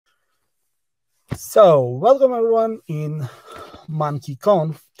So, welcome everyone in Monkey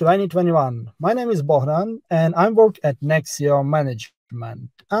Conf 2021. My name is Bohdan and I work at Nexia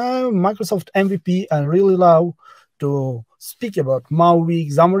Management. I'm Microsoft MVP and really love to speak about Maui,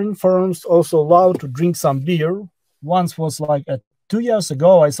 Xamarin.Forms, also love to drink some beer. Once was like 2 years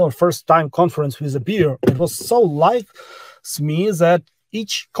ago, I saw first time conference with a beer. It was so likes me that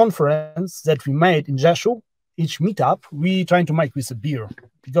each conference that we made in Jeshu, each meetup, we trying to make with a beer.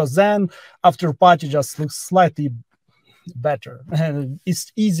 Because then after party just looks slightly better and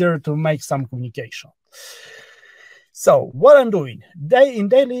it's easier to make some communication. So what I'm doing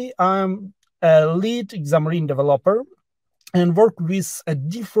daily, I'm a lead Xamarin developer and work with a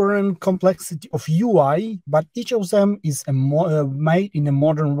different complexity of UI, but each of them is made in a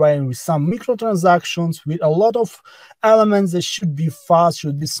modern way with some microtransactions, with a lot of elements that should be fast,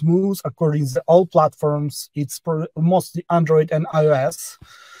 should be smooth according to all platforms. It's mostly Android and iOS,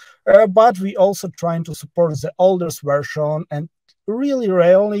 but we also trying to support the oldest version and really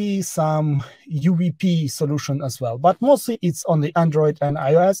rarely some UWP solution as well. But mostly it's on the Android and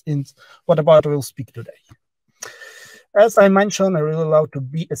iOS, and what about we'll speak today. As I mentioned, I really love to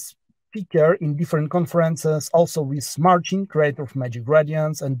be a speaker in different conferences, also with Marcin, creator of Magic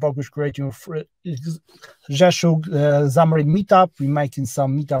Gradients, and Bogusz, creator of Jeshu Xamarin Meetup. We're making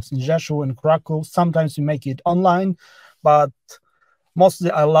some meetups in Jeshu and Krakow. Sometimes we make it online, but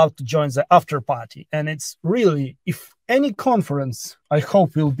mostly I love to join the after party. And it's really, if any conference, I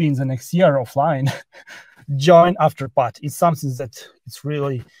hope will be in the next year offline, join after party. It's something that it's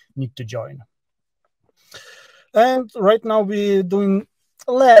really need to join. And right now we're doing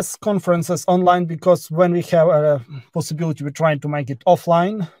less conferences online because when we have a possibility, we're trying to make it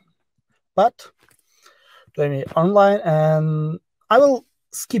offline. But maybe online, and I will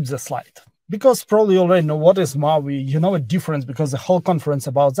skip the slide because probably you already know what is Maui. You know a difference because the whole conference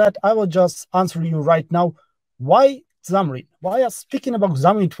about that. I will just answer you right now. Why Xamarin? Why are speaking about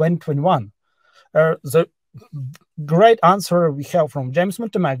Xamarin 2021? The great answer we have from James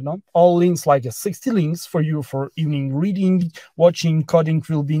Montemagno. All links, like 60 links for you for evening reading, watching, coding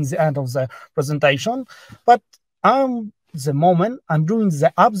will be in the end of the presentation. But the moment I'm doing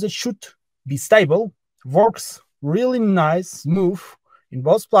the apps that should be stable, works really nice, smooth in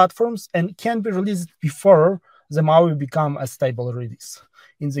both platforms, and can be released before the Maui become a stable release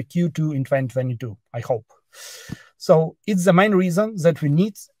in the Q2 in 2022, I hope. So it's the main reason that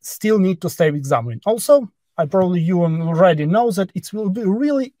we still need to stay with Xamarin. Also, you already know that it will be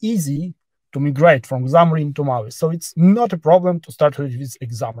really easy to migrate from Xamarin to Maui. So it's not a problem to start with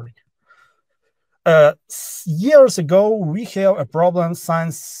Xamarin. Years ago, we have a problem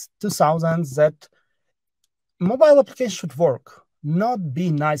since 2000 that mobile application should work, not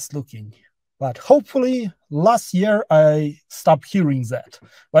be nice looking. But hopefully last year I stopped hearing that.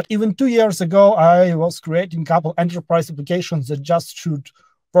 But even 2 years ago, I was creating a couple enterprise applications that just should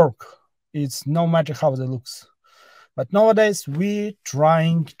work. It's no matter how they looks. But nowadays we're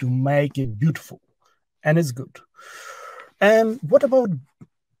trying to make it beautiful, and it's good. And what about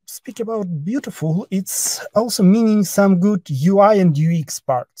speak about beautiful? It's also meaning some good UI and UX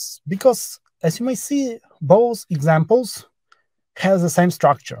parts, because as you may see, both examples has the same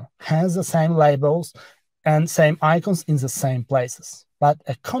structure, has the same labels and same icons in the same places. But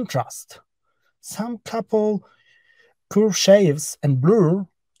a contrast, some couple curve shapes and blur,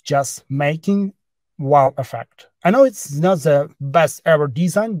 just making wow effect. I know it's not the best ever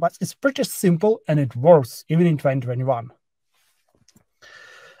design, but it's pretty simple and it works even in 2021.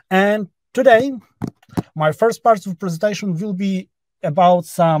 And today, my first part of the presentation will be about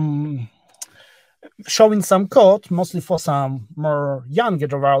showing some code, mostly for some more younger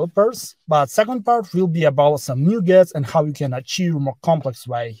developers. But second part will be about some NuGets and how you can achieve a more complex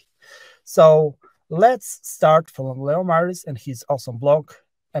way. So let's start from Leo Maris and his awesome blog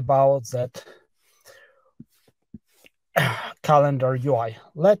about that calendar UI.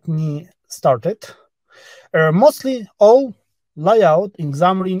 Let me start it. Mostly all layout in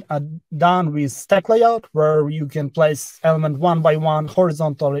Xamarin are done with stack layout, where you can place element one by one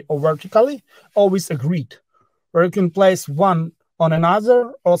horizontally or vertically, or with a grid, where you can place one on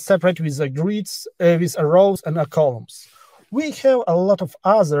another or separate with the grids, with rows and columns. We have a lot of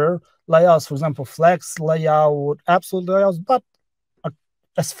other layouts, for example, flex layout, absolute layouts, but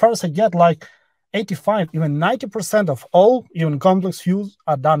as far as I get, like 85, even 90% of all even complex views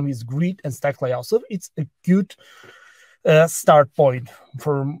are done with grid and stack layout. So it's a good start point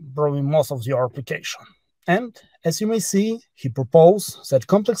for probably most of your application. And as you may see, he proposed that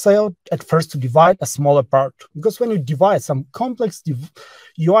complex layout at first to divide a smaller part, because when you divide some complex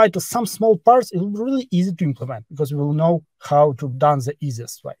UI to some small parts, it will be really easy to implement because we will know how to done the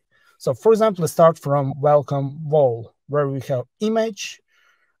easiest way. So for example, let's start from welcome wall, where we have image,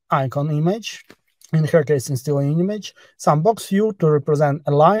 icon image, in her case, it's still an image, some box view to represent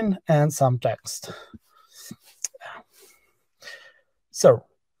a line, and some text. So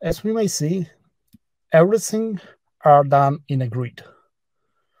as we may see, everything are done in a grid.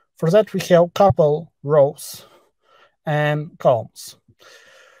 For that, we have a couple rows and columns.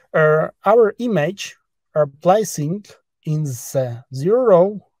 Our image are placing in the 0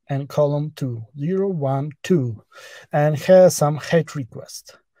 row and column 2, 0, 1, 2, and has some head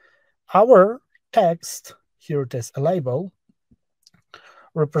request. Our text, here it is a label,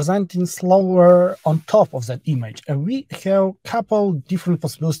 representing slower on top of that image. And we have a couple different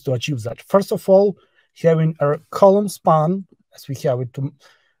possibilities to achieve that. First of all, having a column span, as we have it to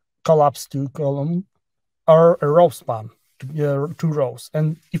collapse to column, or a row span, two rows.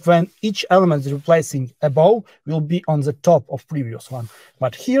 And if when each element is replacing above, will be on the top of previous one.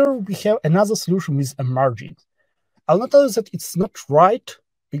 But here we have another solution with a margin. I'll not tell you that it's not right,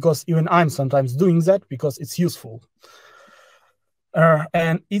 because even I'm sometimes doing that because it's useful.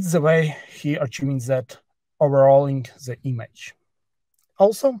 And it's the way he achieving that overalling the image.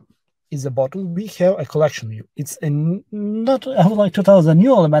 Also, in the bottom, we have a collection view. It's not, I would like to tell a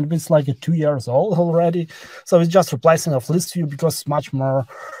new element, but it's like 2 years old already. So it's just replacing of list view because much more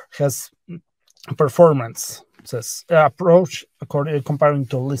has performance approach comparing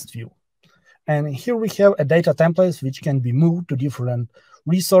to list view. And here we have a data templates which can be moved to different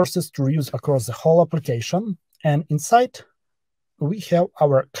resources to use across the whole application. And inside, we have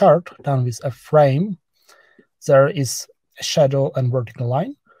our card done with a frame. There is a shadow and vertical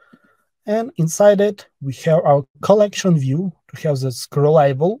line. And inside it, we have our collection view to have the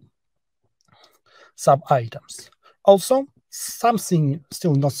scrollable sub-items. Also, something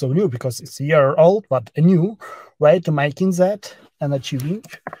still not so new because it's a year old, but a new way to making that and achieving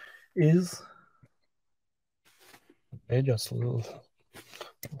is, okay, just a little,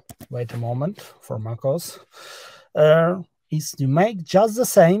 wait a moment for macOS, is to make just the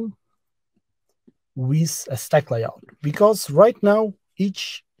same with a stack layout. Because right now,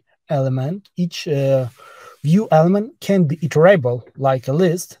 each element, each view element can be iterable like a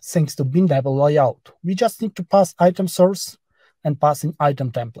list thanks to bin table layout. We just need to pass item source and pass in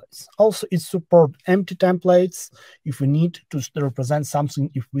item templates. Also, it supports empty templates if we need to represent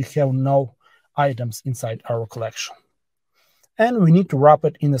something if we have no items inside our collection. And we need to wrap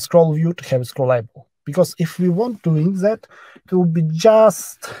it in a scroll view to have it scrollable. Because if we want doing that, it will be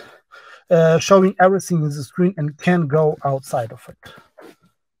just showing everything in the screen and can't go outside of it.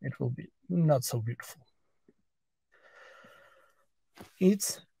 It will be not so beautiful.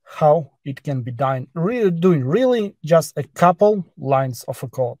 It's how it can be done, really just a couple lines of a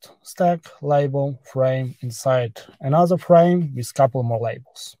code. Stack, label, frame, inside another frame with couple more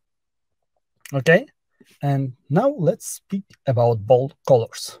labels. Okay, and now let's speak about bold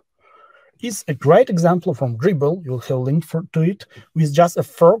colors. It's a great example from Dribble, you'll have a link to it, with just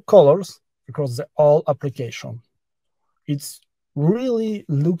 4 colors across the whole application. It really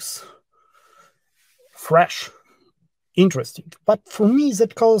looks fresh, interesting. But for me,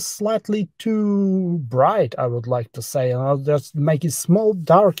 that color is slightly too bright, I would like to say. And I'll just make it small,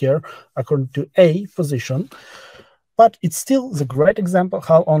 darker, according to A position. But it's still the great example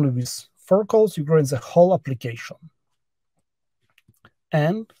how only with 4 colors you grow in the whole application.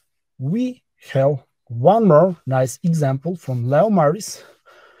 And we have one more nice example from Leo Maris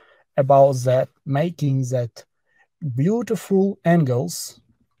about that, making that beautiful angles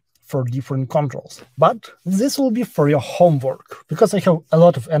for different controls. But this will be for your homework, because I have a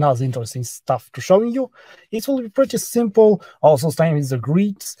lot of another interesting stuff to show you. It will be pretty simple, also staying with the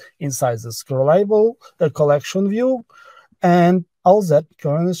grids inside the scrollable collection view, and all that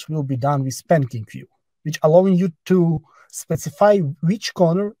corners will be done with pancake view, which allowing you to specify which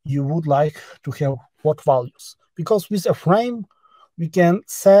corner you would like to have what values. Because with a frame, we can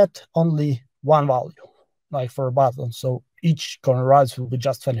set only one value, like for a button. So each corner radius will be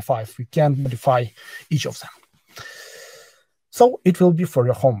just 25. We can't modify each of them. So it will be for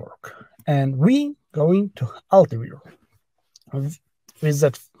your homework. And we going to Altivir. With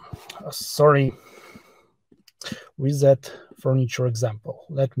that, with that furniture example.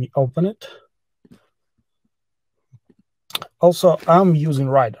 Let me open it. Also, I'm using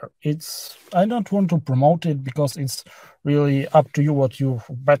Rider. I don't want to promote it because it's really up to you what you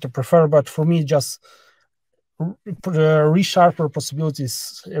better prefer. But for me, just resharper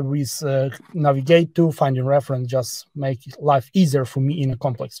possibilities with navigate to, finding reference, just make life easier for me in a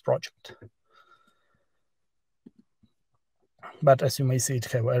complex project. But as you may see, it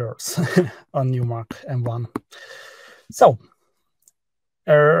have errors on Newmark M1. So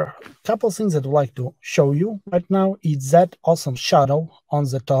A couple things that I'd like to show you right now is that awesome shadow on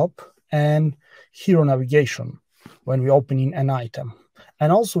the top and hero navigation when we open in an item.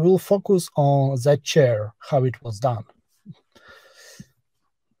 And also we'll focus on that chair, how it was done.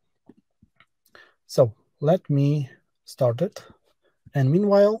 So let me start it. And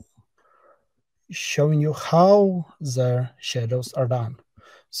meanwhile, showing you how the shadows are done.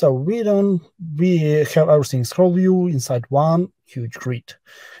 So we have everything scroll view inside one huge grid.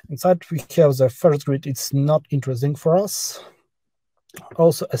 Inside we have the first grid. It's not interesting for us.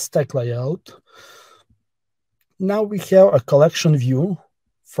 Also a stack layout. Now we have a collection view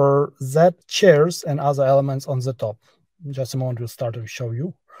for that chairs and other elements on the top. In just a moment we'll start to show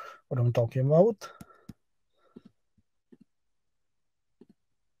you what I'm talking about.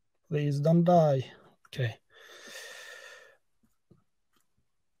 Please don't die. Okay.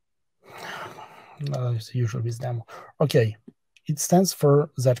 It's usually with demo. Okay, it stands for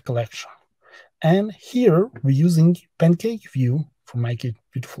that collection. And here we're using pancake view to make it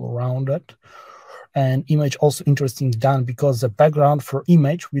beautiful rounded. And image also interesting done because the background for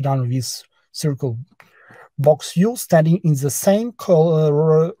image we done with circle box view standing in the same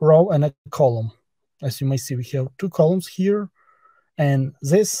row and a column. As you may see, we have two columns here. And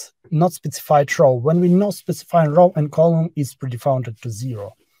this not specified row. When we not specify row and column, it's predefined to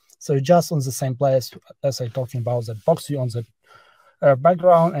 0. So just on the same place as I'm talking about that box view on the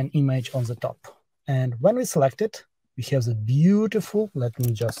background and image on the top. And when we select it, we have the beautiful, let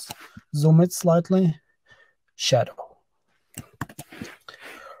me just zoom it slightly, shadow.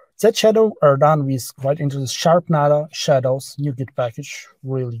 That shadow are done with quite interesting sharp shadows, NuGet package,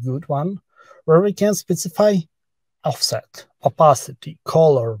 really good one, where we can specify offset, opacity,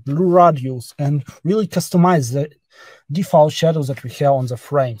 color, blue radius, and really customize the default shadows that we have on the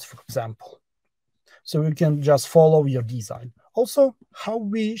frames, for example. So you can just follow your design. Also, how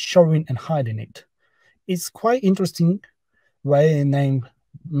we showing and hiding it. It's quite interesting way named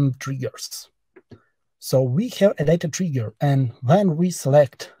triggers. So we have a data trigger, and when we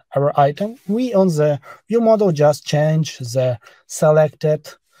select our item, we on the view model just change the selected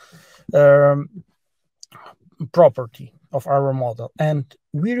property of our model, and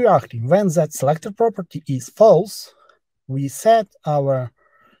we reacting when that selected property is false. We set our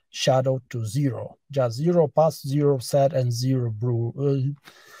shadow to 0, just 0 pass, 0 set, and 0 blue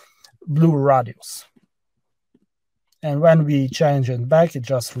radius. And when we change it back, it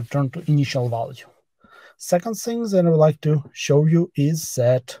just returns to initial value. Second thing that I would like to show you is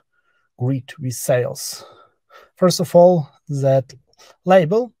that grid with sales. First of all, that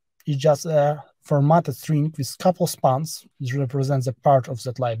label is just a formatted string with couple spans, which represents a part of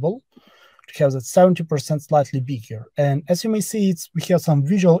that label. It has that 70% slightly bigger. And as you may see, we have some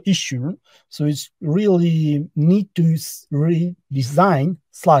visual issue, so it's really need to redesign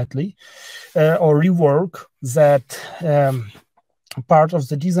slightly or rework that part of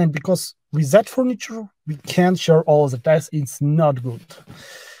the design, because with that furniture, we can't show all the text. It's not good.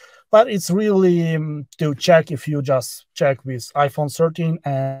 But it's really to check if you just check with iPhone 13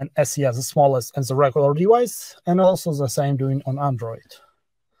 and SE as the smallest and the regular device, and also the same doing on Android.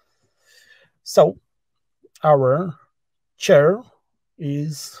 So our chair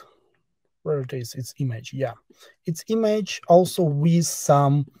is, where it is, it's image, yeah. It's image also with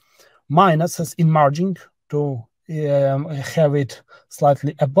some minuses in margin to have it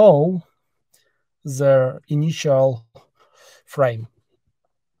slightly above the initial frame.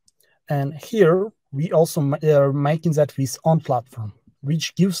 And here we also are making that with on platform,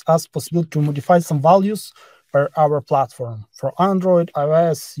 which gives us possibility to modify some values per our platform for Android,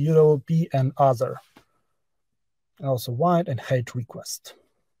 iOS, UWP, and other. And also wide and height request.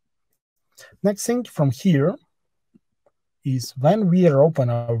 Next thing from here is when we are open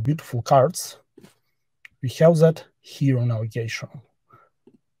our beautiful cards, we have that hero navigation.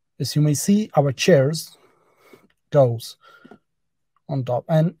 As you may see, our chairs goes on top,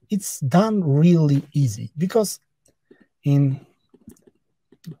 and it's done really easy because in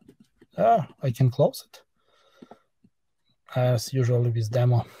I can close it as usually with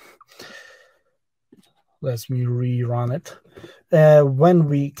demo. Let me rerun it. When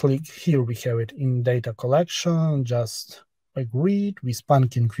we click here, we have it in data collection, just a grid with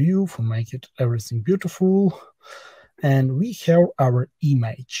pancake view for make it everything beautiful, and we have our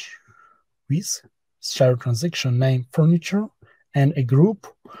image with shared transaction name furniture and a group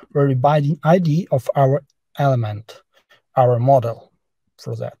where we bind the ID of our element, our model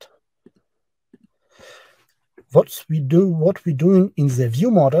for that. What we're doing in the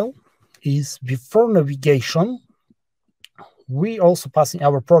view model is before navigation, we also passing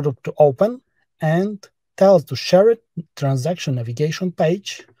our product to open and tells to share a transaction navigation page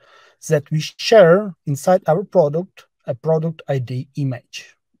that we share inside our product, a product ID image.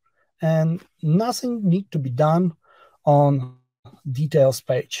 And nothing needs to be done on details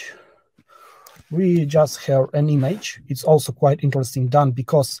page. We just have an image. It's also quite interesting done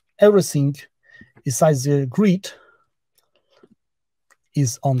because everything besides the grid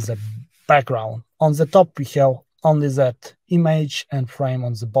is on the background. On the top, we have only that image and frame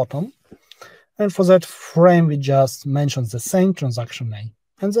on the bottom. And for that frame, we just mention the same transaction name.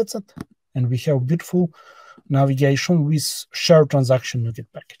 And that's it. And we have beautiful navigation with shared transaction NuGet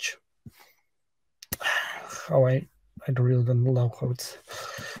package. How I really don't love how it's.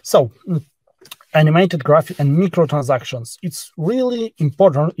 So, animated graphic and microtransactions. It's really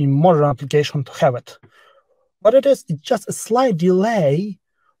important in modern application to have it. What it is, it's just a slight delay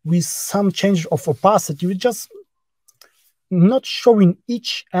with some change of opacity. We just not showing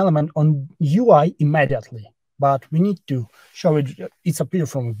each element on UI immediately, but we need to show it. It's appear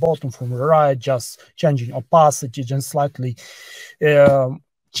from the bottom, from the right, just changing opacity, just slightly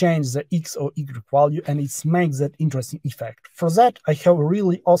change the X or Y value, and it makes that interesting effect. For that, I have a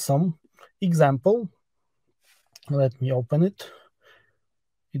really awesome example. Let me open it.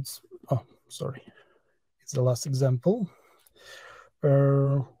 It's, oh, sorry. It's the last example.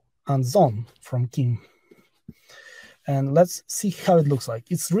 And Zone from Kim. And let's see how it looks like.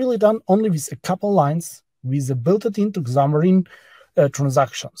 It's really done only with a couple lines with the built into Xamarin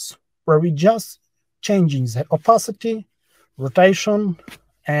transactions, where we just changing the opacity, rotation,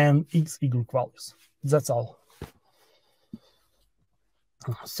 and X, Y values. That's all.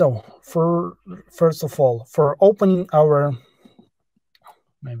 So first of all, for opening our,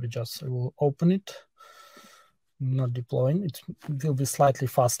 maybe just I will open it, not deploying, it will be slightly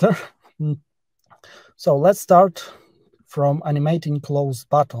faster. So let's start from animating close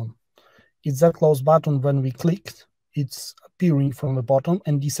button. It's that close button when we clicked, it's appearing from the bottom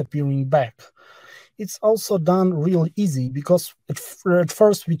and disappearing back. It's also done really easy because at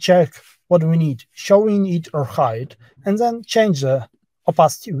first we check what we need, showing it or hide, and then change the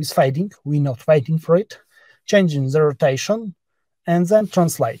opacity with fading. We're not waiting for it, changing the rotation, and then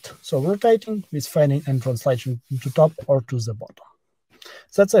translate. So rotating with fading and translation to top or to the bottom.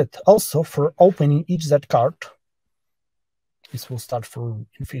 That's it. Also for opening each Z card, this will start for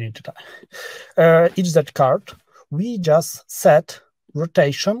infinity time. Each Z card, we just set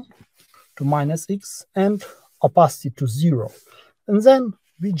rotation to -X and opacity to 0. And then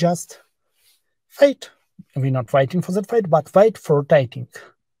we just fade. We're not waiting for that fade, but wait for rotating.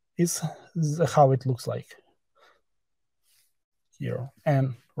 Is how it looks like here.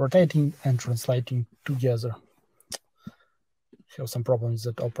 And rotating and translating together. Have some problems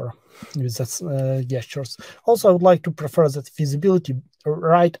with that Opera, with that gestures. Also, I would like to prefer that visibility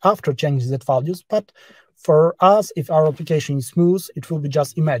right after changing that values, but for us, if our application is smooth, it will be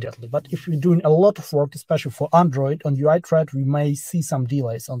just immediately. But if we're doing a lot of work, especially for Android on UI thread, we may see some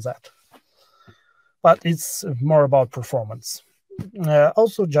delays on that. But it's more about performance.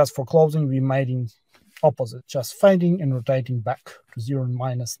 Also, just for closing, we made in opposite, just fading and rotating back to 0 and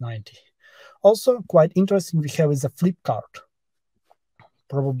 -90. Also, quite interesting, we have is a flip card.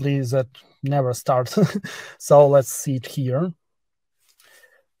 Probably that never starts. So let's see it here.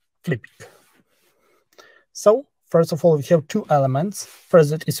 Flipping. So first of all, we have two elements. First,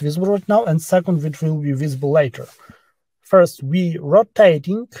 that is visible right now, and second, which will be visible later. First, we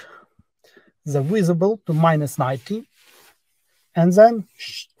rotating the visible to -90, and then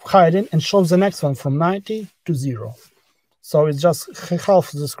hiding and show the next one from 90 to 0. So it's just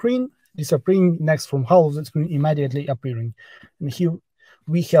half of the screen disappearing, next from half of the screen immediately appearing. And here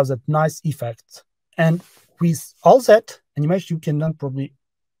we have that nice effect. And with all that animation, you can learn probably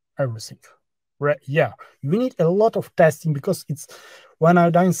everything. Right? Yeah, we need a lot of testing because it's when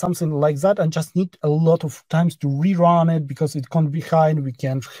I'm doing something like that, I just need a lot of times to rerun it because it can't be behind. We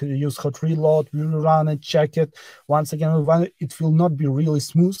can use hot reload, we rerun it, check it. Once again, it will not be really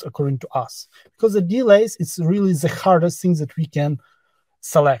smooth according to us. Because the delays, it's really the hardest thing that we can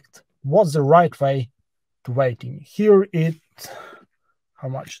select. What's the right way to waiting? Here it, how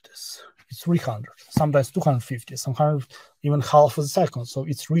much this? It's 300, sometimes 250, sometimes even half a second. So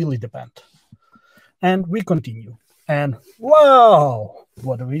it's really depend. And we continue. And wow,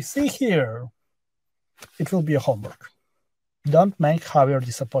 what do we see here? It will be a homework. Don't make Javier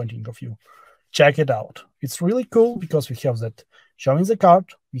disappointing of you. Check it out. It's really cool because we have that showing the card.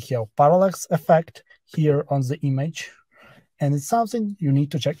 We have parallax effect here on the image. And it's something you need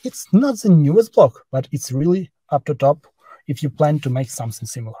to check. It's not the newest block, but it's really up to top if you plan to make something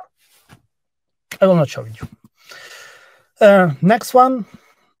similar. I will not show you. Next one.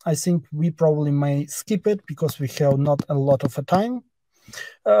 I think we probably may skip it because we have not a lot of time,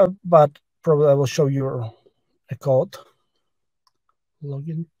 but probably I will show you a code.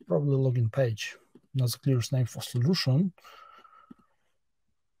 Login, probably login page. That's the clearest name for solution.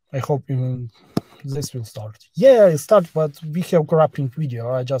 I hope even this will start. Yeah, it started, but we have corrupting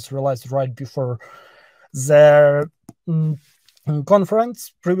video. I just realized right before the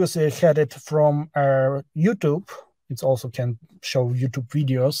conference. Previously, I had it from YouTube. It also can show YouTube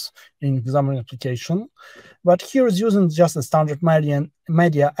videos in Xamarin application. But here is using just a standard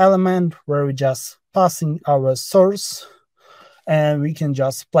media element where we just passing our source and we can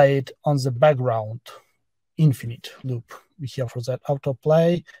just play it on the background, infinite loop. We have for that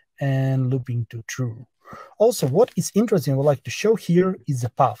autoplay and looping to true. Also, what is interesting I would like to show here is the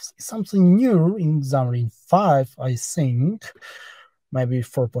paths. It's something new in Xamarin 5, I think, maybe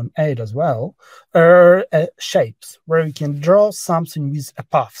 4.8 as well, shapes, where we can draw something with a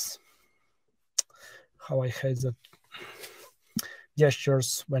paths. How I hate that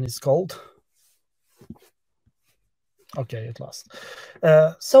gestures when it's called. Okay, at last.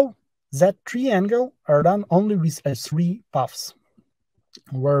 So that triangle are done only with 3 paths,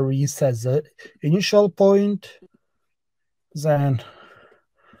 where we set the initial point, then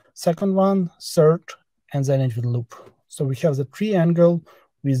second one, third, and then it will loop. So we have the triangle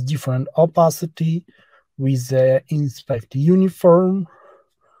with different opacity, with the inspect uniform,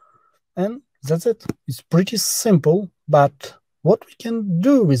 and that's it. It's pretty simple, but what we can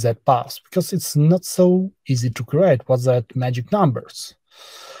do with that path, because it's not so easy to create, what's that magic numbers.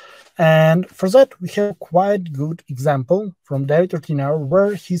 And for that, we have quite good example from David Ortinaro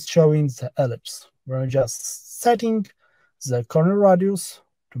where he's showing the ellipse. We're just setting the corner radius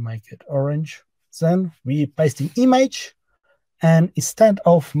to make it orange. Then we paste the image, and instead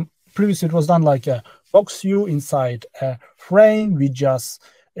of previously it was done like a box view inside a frame, we just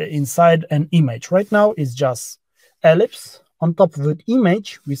inside an image. Right now it's just ellipse on top of the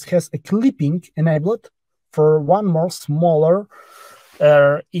image, which has a clipping enabled for one more smaller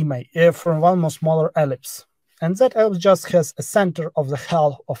image, for one more smaller ellipse. And that ellipse just has a center of the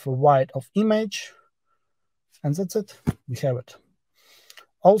half of a wide of image. And that's it, we have it.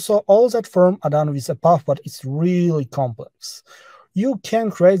 Also, all that form are done with a path, but it's really complex. You can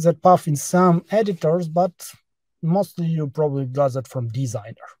create that path in some editors, but mostly you probably got that from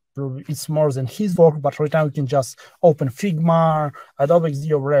designer. It's more than his work, but right now you can just open Figma, Adobe XD,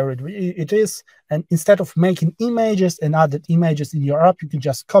 or wherever it is, and instead of making images and added images in your app, you can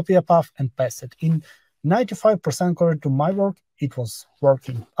just copy a path and paste it. In 95% according to my work, it was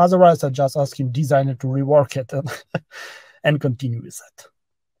working. Otherwise, I just asking designer to rework it and continue with it.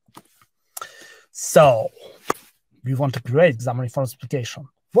 So we want to create Xamarin.Forms application.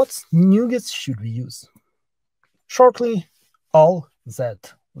 What nuggets should we use? Shortly, all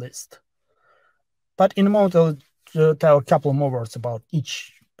that list. But in a moment, I'll tell a couple more words about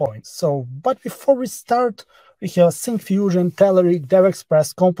each point. So, but before we start, we have SyncFusion, Telerik,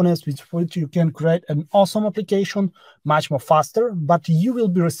 DevExpress components with which you can create an awesome application much more faster, but you will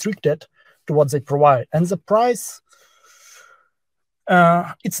be restricted to what they provide. And the price,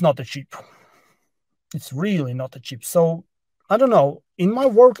 it's not cheap. It's really not cheap. So I don't know. In my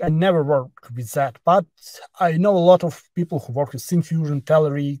work, I never worked with that, but I know a lot of people who work with SyncFusion,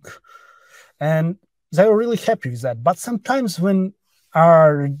 Telerik, and they are really happy with that. But sometimes when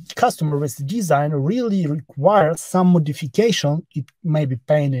our customer with design really requires some modification, it may be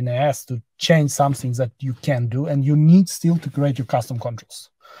pain in the ass to change something that you can do, and you need still to create your custom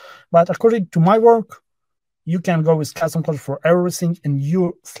controls. But according to my work, you can go with custom controls for everything, and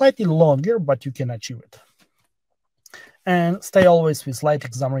you're slightly longer, but you can achieve it. And stay always with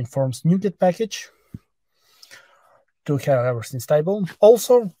Latex's Xamarin.Forms NuGet package to have everything stable.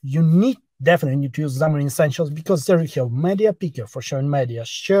 Also, you definitely need to use Xamarin Essentials because there you have media picker for showing media,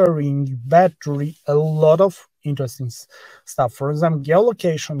 sharing, battery, a lot of interesting stuff. For example,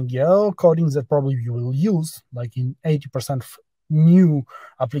 geolocation, geocoding that probably you will use, like in 80% of new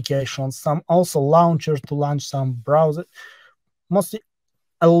applications. Some also launchers to launch some browser, mostly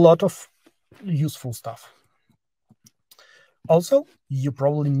a lot of useful stuff. Also, you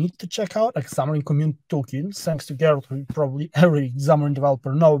probably need to check out a Xamarin Community Toolkit. Thanks to Geralt, probably every Xamarin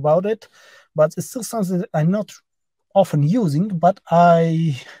developer know about it, but it's still something that I'm not often using, but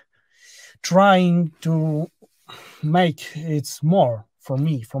I trying to make it more for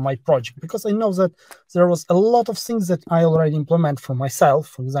me, for my project, because I know that there was a lot of things that I already implement for myself.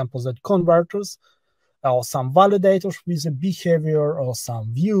 For example, that converters, or some validators with a behavior, or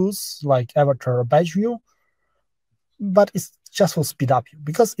some views like avatar or badge view. But it's just will speed up you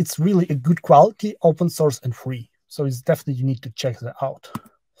because it's really a good quality, open source, and free. So it's definitely you need to check that out.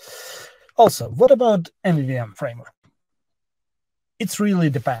 Also, what about MVVM framework? It's really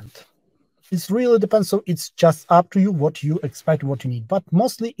depends. So it's just up to you what you expect, what you need. But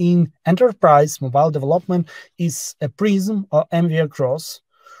mostly in enterprise mobile development is a Prism or MVVM cross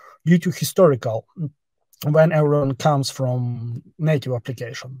due to historical, when everyone comes from native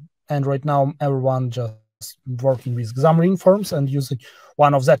application. And right now, everyone just working with Xamarin.Forms and using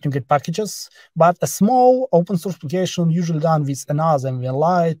one of that NuGet packages. But a small open source application usually done with another MVVM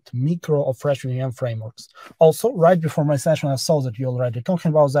Lite, Micro, or Fresh MVVM frameworks. Also, right before my session, I saw that you already talking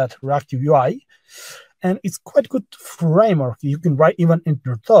about that reactive UI. And it's quite good framework. You can write even in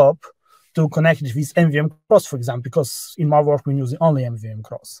the top to connect it with MVVM Cross, for example, because in my work, we're using only MVVM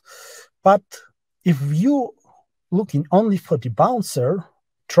Cross. But if you looking only for the bouncer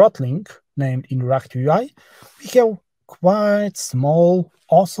throttling named in reactive UI, we have quite small,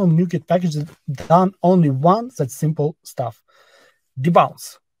 awesome NuGet package that done only one that simple stuff.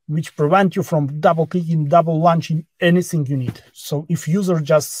 Debounce, which prevent you from double clicking, double launching anything you need. So if user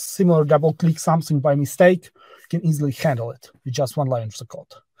just similar double click something by mistake, you can easily handle it with just one line of the code.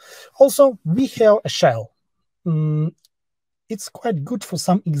 Also, we have a shell. It's quite good for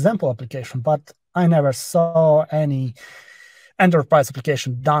some example application, but I never saw any enterprise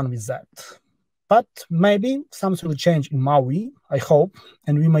application done with that. But maybe something will change in MAUI, I hope,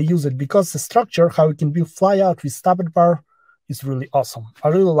 and we may use it because the structure, how it can be fly out with stubborn bar, is really awesome. I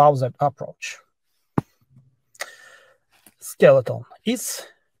really love that approach. Skeleton is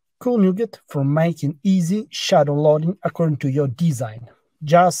cool NuGet for making easy shadow loading according to your design,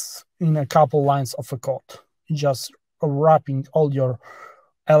 just in a couple lines of a code, just wrapping all your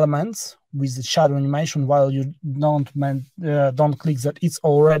elements with the shadow animation while you don't click that it's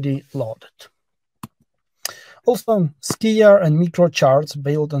already loaded. Also, skier and micro charts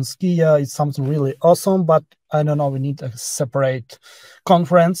built on skier is something really awesome, but I don't know, we need a separate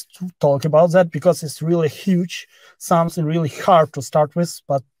conference to talk about that because it's really huge, something really hard to start with,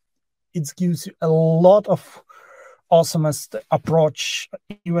 but it gives you a lot of awesomest approach,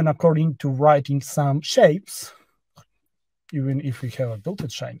 even according to writing some shapes. Even if we have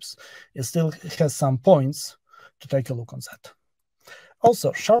built shapes, it still has some points to take a look on that.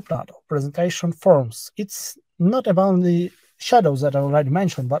 Also, Sharp.Nado presentation forms. It's not about the shadows that I already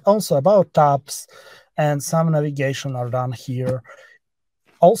mentioned, but also about tabs and some navigation are done here.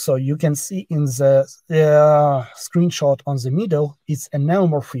 Also, you can see in the screenshot on the middle, it's a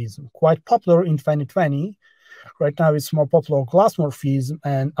neomorphism, quite popular in 2020. Right now, it's more popular class morphism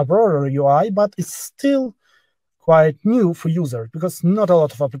and a broader UI, but it's still quite new for users because not a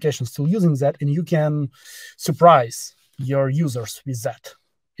lot of applications still using that, and you can surprise your users with that.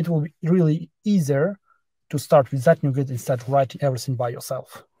 It will be really easier to start with that NuGet instead of writing everything by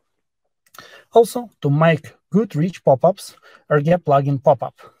yourself. Also, to make good rich pop-ups, RGB plugin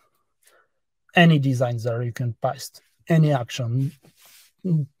pop-up. Any designs there you can paste, any action,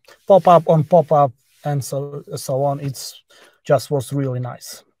 pop-up on pop-up, and so on. It's just was really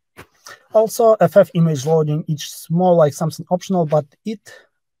nice. Also, FF image loading, it's more like something optional, but it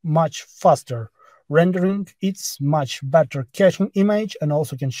much faster rendering. It's much better caching image and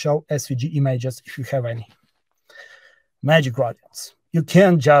also can show SVG images if you have any. Magic gradients. You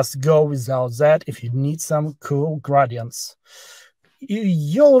can't just go without that if you need some cool gradients.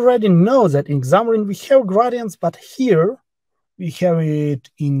 You already know that in Xamarin we have gradients, but here we have it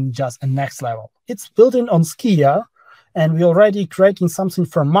in just a next level. It's built in on Skia, and we're already creating something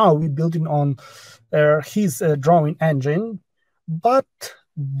from MAUI building on his drawing engine. But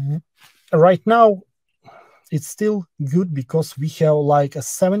right now, it's still good because we have like a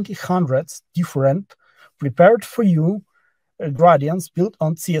 700 different prepared for you gradients built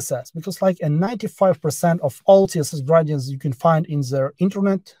on CSS. Because like a 95% of all CSS gradients you can find in the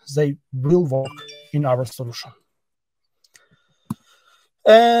internet, they will work in our solution.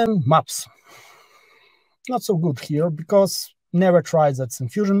 And maps. Not so good here because never tried that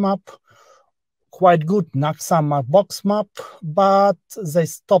Syfusion map. Quite good Naxam box map, but they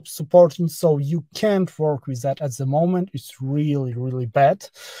stopped supporting, so you can't work with that at the moment. It's really, really bad.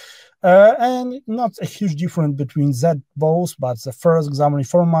 And not a huge difference between that both, but the first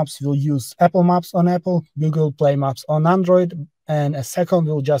Xamarin.Forms maps will use Apple Maps on Apple, Google Play Maps on Android, and a second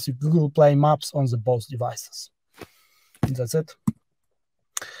will just use Google Play Maps on the both devices. And that's it.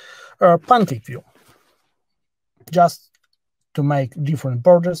 Pancake view. Just to make different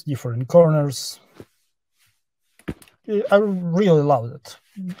borders, different corners. I really love it.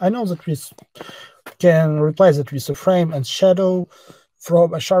 I know that we can replace it with a frame and shadow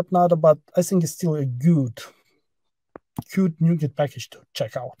from a Sharp.Nado, but I think it's still a good NuGet package to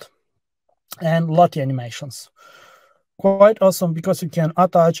check out. And Lottie animations. quite awesome because you can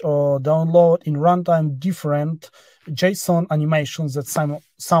attach or download in runtime different JSON animations that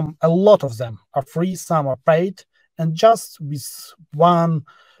a lot of them are free, some are paid, and just with one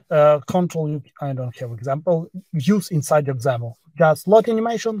control, I don't have example, use inside your XAML. Just load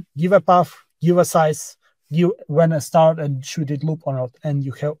animation, give a path, give a size, give when a start and should it loop or not, and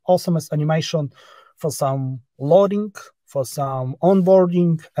you have awesomest animation for some loading, for some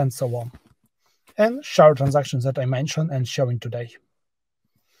onboarding, and so on. And share transactions that I mentioned and showing today.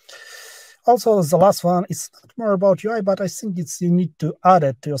 Also, the last one is not more about UI, but I think you need to add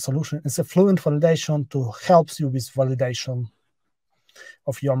it to your solution. It's a Fluent validation to help you with validation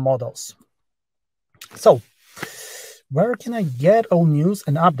of your models. So, where can I get all news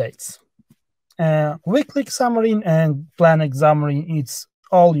and updates? Weekly Xamarin and Planet Xamarin, it's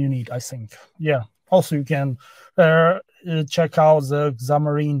all you need, I think. Yeah. Also, you can check out the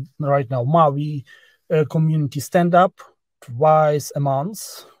Xamarin right now Mavi community stand-up twice a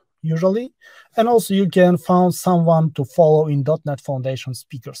month, usually. And also, you can find someone to follow in .NET Foundation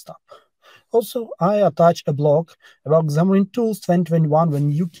speaker stuff. Also, I attach a blog about Xamarin Tools 2021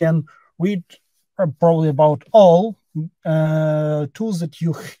 when you can read probably about all tools that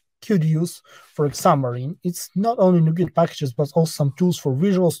you could use for Xamarin. It's not only NuGet packages, but also some tools for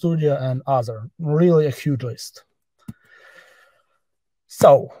Visual Studio and other. Really a huge list.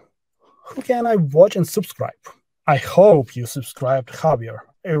 So, who can I watch and subscribe? I hope you subscribed, Javier.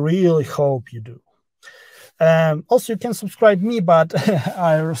 I really hope you do. Also, you can subscribe me, but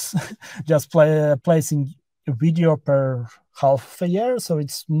I was just placing a video per half a year, so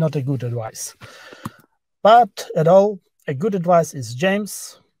it's not a good advice. But at all, a good advice is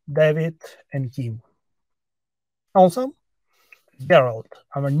James, David, and Kim. Also, Gerald,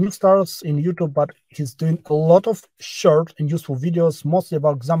 our new starts in YouTube, but he's doing a lot of short and useful videos, mostly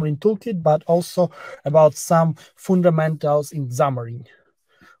about Xamarin Toolkit, but also about some fundamentals in Xamarin.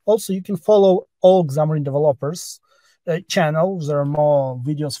 Also, you can follow all Xamarin developers channel. There are more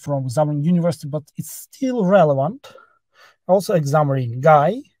videos from Xamarin University, but it's still relevant. Also, Xamarin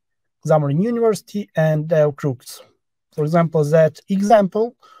Guy, Xamarin University, and Dev Crux. For example, that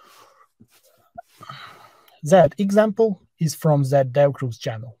example is from that Dev Crux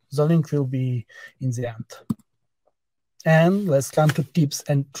channel. The link will be in the end. And let's come to tips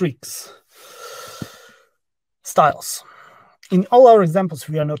and tricks. Styles. In all our examples,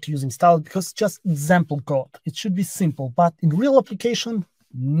 we are not using styles because it's just example code. It should be simple, but in real application,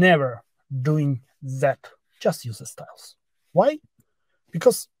 never doing that. Just use the styles. Why?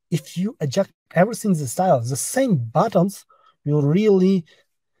 Because if you adjust everything in the styles, the same buttons will really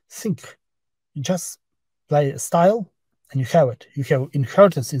think. You just play a style and you have it. You have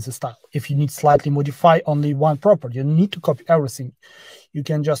inheritance in the style. If you need slightly modify only one property, you need to copy everything. You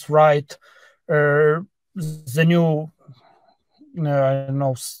can just write the new I don't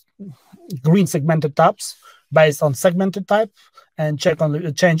know, green segmented tabs based on segmented type and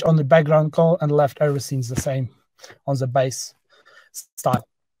change only background color and left everything the same on the base style.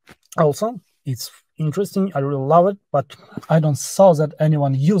 Also, it's interesting. I really love it, but I don't saw that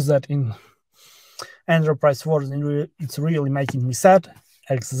anyone use that in enterprise version. It's really making me sad.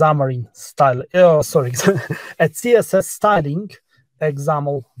 Xamarin style. Oh, sorry, at CSS styling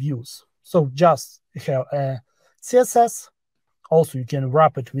XAML views. So just have a CSS. Also, you can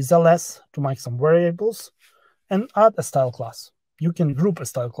wrap it with ls to make some variables and add a style class. You can group a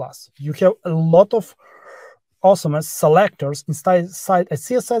style class. You have a lot of awesome selectors inside a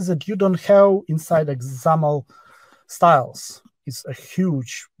CSS that you don't have inside XAML styles. It's a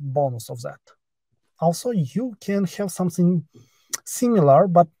huge bonus of that. Also, you can have something similar,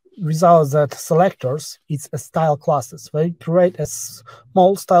 but without that selectors, it's a style classes, where you create a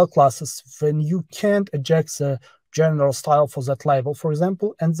small style classes when you can't eject the general style for that label, for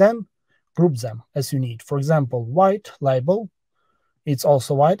example, and then group them as you need. For example, white label, it's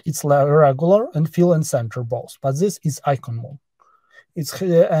also white, it's regular, and fill and center both, but this is icon mode. It's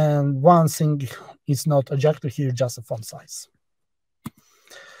and one thing is not ejected here, just a font size.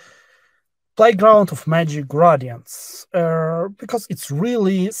 Playground of magic gradients, because it's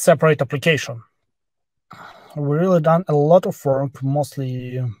really separate application. We really done a lot of work,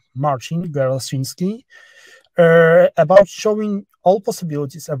 mostly Marcin Gerashinsky, about showing all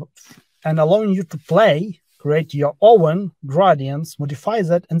possibilities and allowing you to play, create your own gradients, modify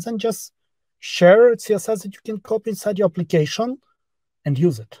that, and then just share CSS that you can copy inside your application and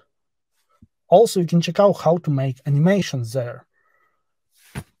use it. Also, you can check out how to make animations there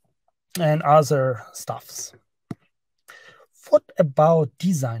and other stuffs. What about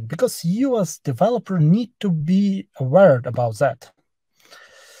design? Because you as developer need to be aware about that.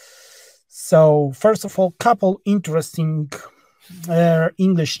 So first of all, couple interesting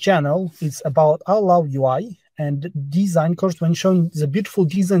English channel. It's about I Love UI and design course when showing the beautiful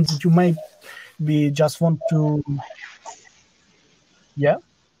designs that you may be just want to. Yeah.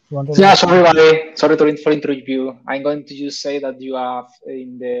 Yeah, sorry, Vale. Sorry for interrupt you. I'm going to just say that you have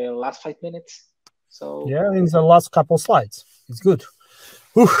in the last 5 minutes. So yeah, in the last couple slides, it's good.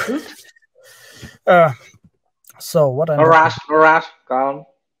 good. So what I'm No going to. rush, no rush. Calm.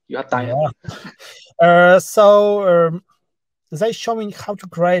 You have time. Yeah. So they showing how to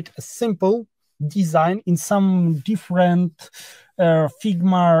create a simple design in some different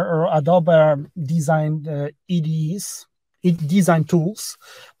Figma or Adobe design EDEs, design tools,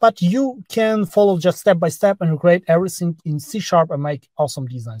 but you can follow just step by step and create everything in C# and make awesome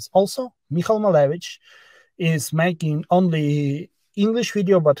designs. Also, Michal Malevich is making only English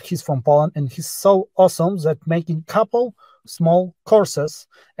video, but he's from Poland and he's so awesome that making couple small courses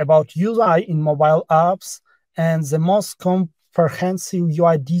about UI in mobile apps and the most comprehensive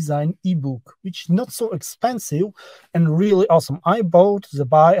UI design ebook, which is not so expensive and really awesome. I bought the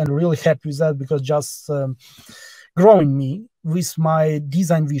buy and really happy with that because just growing me with my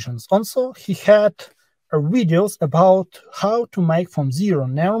design visions. Also, he had videos about how to make from zero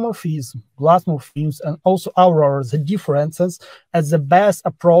neuromorphism, glass morphisms, and also aurora, the differences as the best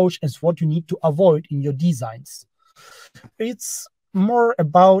approach as what you need to avoid in your designs. It's more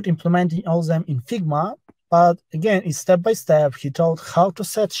about implementing all them in Figma, but again, it's step by step. He taught how to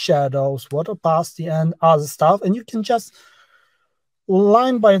set shadows, what opacity, and other stuff, and you can just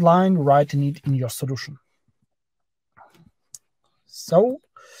line by line writing it in your solution. So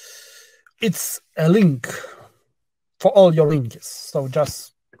it's a link for all your links. So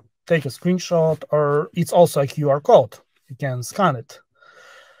just take a screenshot, or it's also a QR code. You can scan it.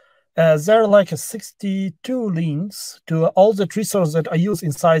 There are like 62 links to all the resources that I use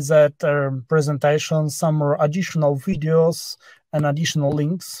inside that presentation, some more additional videos and additional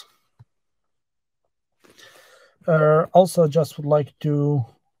links. Also, just would like to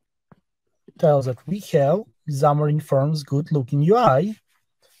tell that we have Xamarin.Forms good looking UI,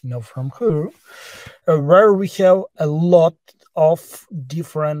 from here, where we have a lot of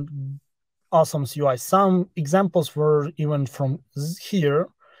different awesome UI. Some examples were even from here,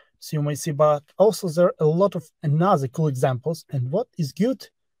 so you may see, but also there are a lot of another cool examples. And what is good,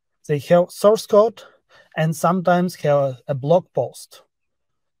 they have source code and sometimes have a blog post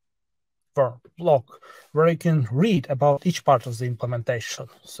for blog where you can read about each part of the implementation.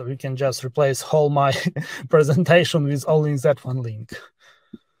 So you can just replace whole my presentation with only that one link.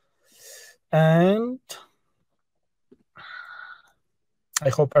 And I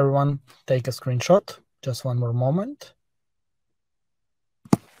hope everyone take a screenshot. Just one more moment.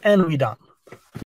 And we're done.